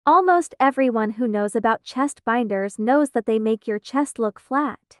Almost everyone who knows about chest binders knows that they make your chest look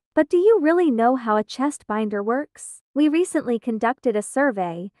flat. But do you really know how a chest binder works? We recently conducted a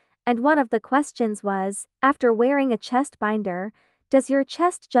survey, and one of the questions was, after wearing a chest binder, does your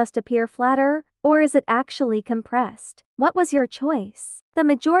chest just appear flatter, or is it actually compressed? What was your choice? The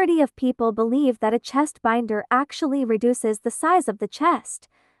majority of people believe that a chest binder actually reduces the size of the chest,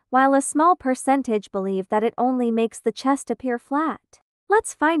 while a small percentage believe that it only makes the chest appear flat.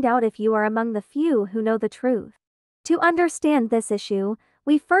 Let's find out if you are among the few who know the truth. To understand this issue,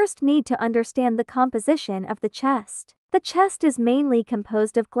 we first need to understand the composition of the chest. The chest is mainly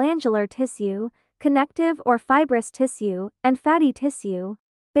composed of glandular tissue, connective or fibrous tissue, and fatty tissue.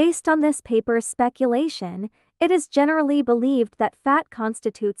 Based on this paper's speculation, it is generally believed that fat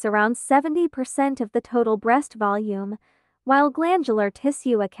constitutes around 70% of the total breast volume, while glandular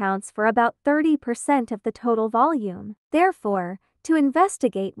tissue accounts for about 30% of the total volume. Therefore, to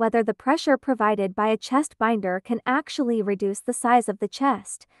investigate whether the pressure provided by a chest binder can actually reduce the size of the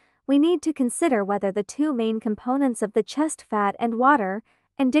chest, we need to consider whether the two main components of the chest, fat and water,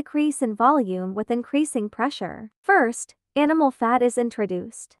 and decrease in volume with increasing pressure. First, animal fat is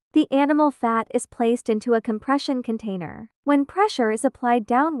introduced. The animal fat is placed into a compression container. When pressure is applied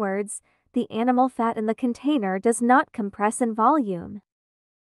downwards, the animal fat in the container does not compress in volume.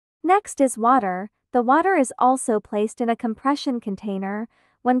 Next is water. The water is also placed in a compression container.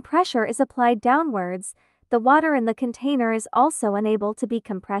 When pressure is applied downwards, the water in the container is also unable to be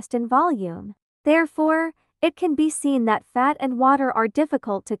compressed in volume. Therefore, it can be seen that fat and water are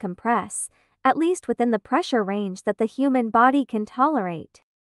difficult to compress, at least within the pressure range that the human body can tolerate.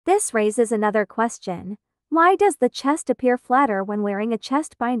 This raises another question. Why does the chest appear flatter when wearing a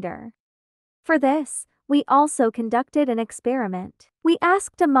chest binder? For this, we also conducted an experiment. We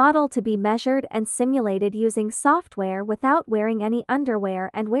asked a model to be measured and simulated using software without wearing any underwear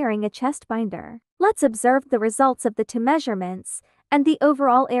and wearing a chest binder. Let's observe the results of the two measurements, and the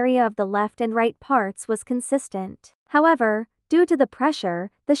overall area of the left and right parts was consistent. However, due to the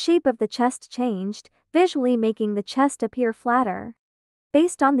pressure, the shape of the chest changed, visually making the chest appear flatter.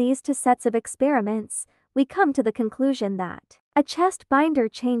 Based on these two sets of experiments, we come to the conclusion that a chest binder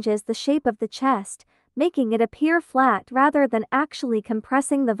changes the shape of the chest, making it appear flat rather than actually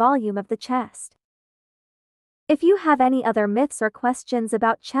compressing the volume of the chest. If you have any other myths or questions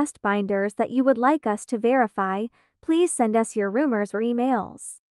about chest binders that you would like us to verify, please send us your rumors or emails.